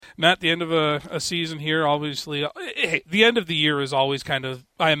Matt, the end of a season here, obviously, the end of the year is always kind of,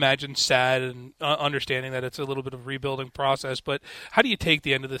 I imagine, sad, and understanding that it's a little bit of a rebuilding process. But how do you take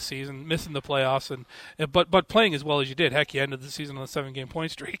the end of the season, missing the playoffs, but playing as well as you did? Heck, you ended the season on a 7-game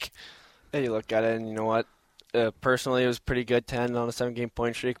point streak. Yeah, you look at it, and you know what? Personally, it was pretty good to end on a 7-game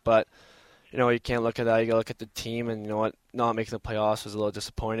point streak, but you can't look at that. You got to look at the team, and you know what? Not making the playoffs was a little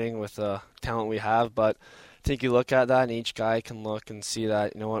disappointing with the talent we have, but I think you look at that, and each guy can look and see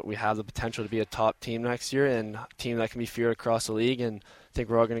that, you know what, we have the potential to be a top team next year and a team that can be feared across the league. And I think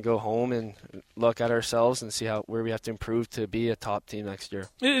we're all going to go home and look at ourselves and see where we have to improve to be a top team next year.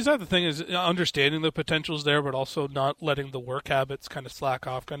 Is that the thing, is understanding the potential's there, but also not letting the work habits kind of slack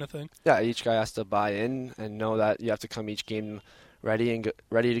off kind of thing? Yeah, each guy has to buy in and know that you have to come each game ready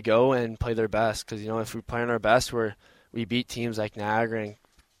to go and play their best. Because, if we play on our best, we beat teams like Niagara and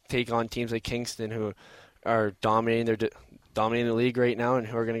take on teams like Kingston who are dominating the league right now and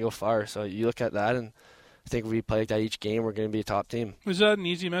who are going to go far. So you look at that, and I think if we play like that each game, we're going to be a top team. Was that an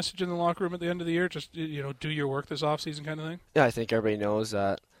easy message in the locker room at the end of the year? Just, do your work this offseason kind of thing? Yeah, I think everybody knows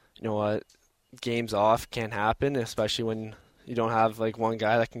that, games off can happen, especially when you don't have like one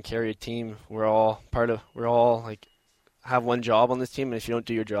guy that can carry a team. We're all like have one job on this team, and if you don't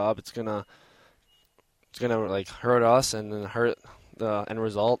do your job, it's gonna like hurt us and then hurt the end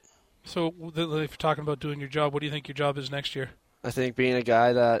result. So if you're talking about doing your job, what do you think your job is next year? I think being a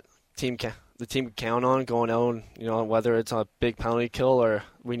guy that the team can count on going out, whether it's a big penalty kill or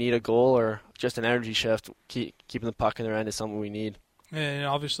we need a goal or just an energy shift, keeping the puck in their end is something we need. And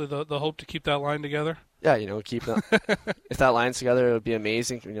obviously the hope to keep that line together. Yeah, keep that. If that line's together, it would be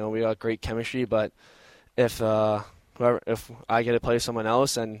amazing. We got great chemistry, but if I get to play with someone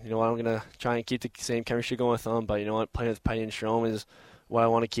else, and I'm gonna try and keep the same chemistry going with them. But playing with Petty and Strome is what I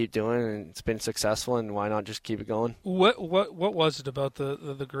want to keep doing, and it's been successful, and why not just keep it going? What was it about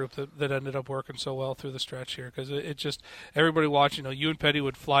the group that ended up working so well through the stretch here? Because it just, everybody watching, you and Petty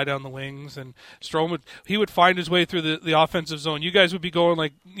would fly down the wings, and Strome would find his way through the offensive zone. You guys would be going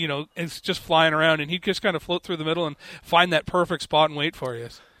like, it's just flying around, and he'd just kind of float through the middle and find that perfect spot and wait for you.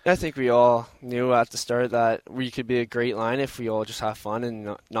 I think we all knew at the start that we could be a great line if we all just have fun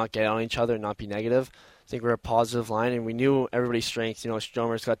and not get on each other and not be negative. I think we're a positive line, and we knew everybody's strengths.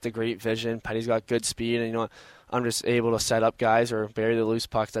 Stromer's got the great vision, Petty's got good speed, and I'm just able to set up guys or bury the loose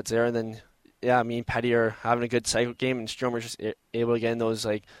pucks that's there. And then, me and Petty are having a good cycle game, and Stromer's just able to get in those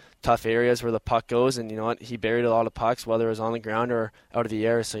like tough areas where the puck goes. And he buried a lot of pucks, whether it was on the ground or out of the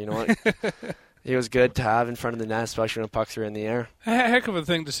air. So he was good to have in front of the net, especially when pucks are in the air. Heck of a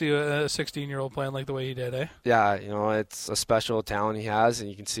thing to see a 16-year-old playing like the way he did, eh? Yeah, it's a special talent he has, and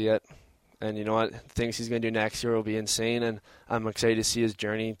you can see it. And things he's going to do next year will be insane, and I'm excited to see his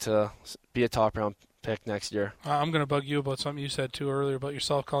journey to be a top-round pick next year. I'm going to bug you about something you said too earlier about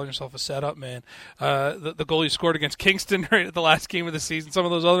yourself, calling yourself a setup man. The goal you scored against Kingston right at the last game of the season, some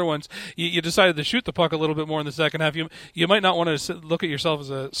of those other ones, you decided to shoot the puck a little bit more in the second half. You might not want to look at yourself as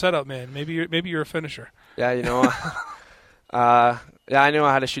a setup man. Maybe you're a finisher. Yeah, I knew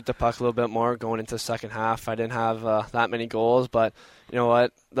I had to shoot the puck a little bit more going into the second half. I didn't have that many goals, but you know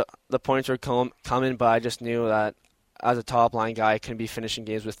what? The points were coming, but I just knew that as a top-line guy, I couldn't be finishing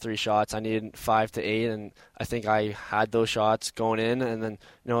games with 3 shots. I needed 5 to 8, and I think I had those shots going in. And then,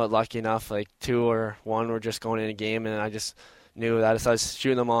 lucky enough, like 2 or 1 were just going in a game, and I just knew that if I was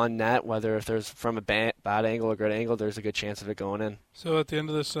shooting them on net, whether if there's from a bad angle or good angle, there's a good chance of it going in. So at the end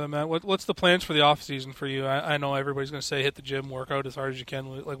of this, Matt, what's the plans for the off season for you? I know everybody's going to say hit the gym, work out as hard as you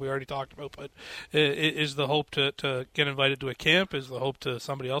can, like we already talked about. But is the hope to get invited to a camp? Is the hope to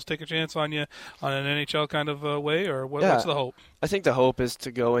somebody else take a chance on you on an NHL kind of way, or what's the hope? I think the hope is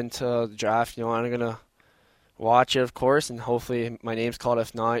to go into the draft. I'm going to watch it, of course, and hopefully my name's called.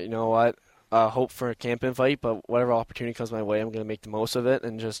 If not, hope for a camp invite, but whatever opportunity comes my way, I'm going to make the most of it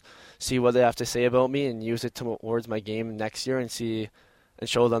and just see what they have to say about me and use it towards my game next year and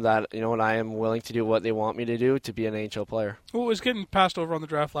show them that, I am willing to do what they want me to do to be an NHL player. Well, was getting passed over on the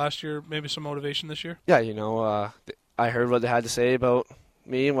draft last year maybe some motivation this year? Yeah, I heard what they had to say about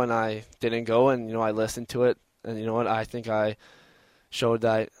me when I didn't go, and, I listened to it, and I think I showed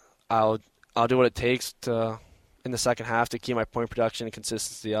that I'll do what it takes to in the second half to keep my point production and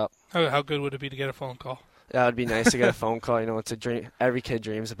consistency up. How good would it be to get a phone call? Yeah, it would be nice to get a phone call. It's a dream. Every kid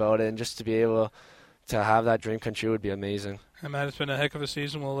dreams about it, and just to be able to have that dream come true would be amazing. And Matt, it's been a heck of a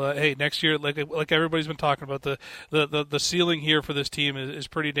season. Well, hey, next year, like everybody's been talking about, the ceiling here for this team is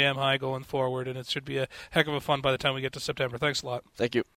pretty damn high going forward, and it should be a heck of a fun by the time we get to September. Thanks a lot. Thank you.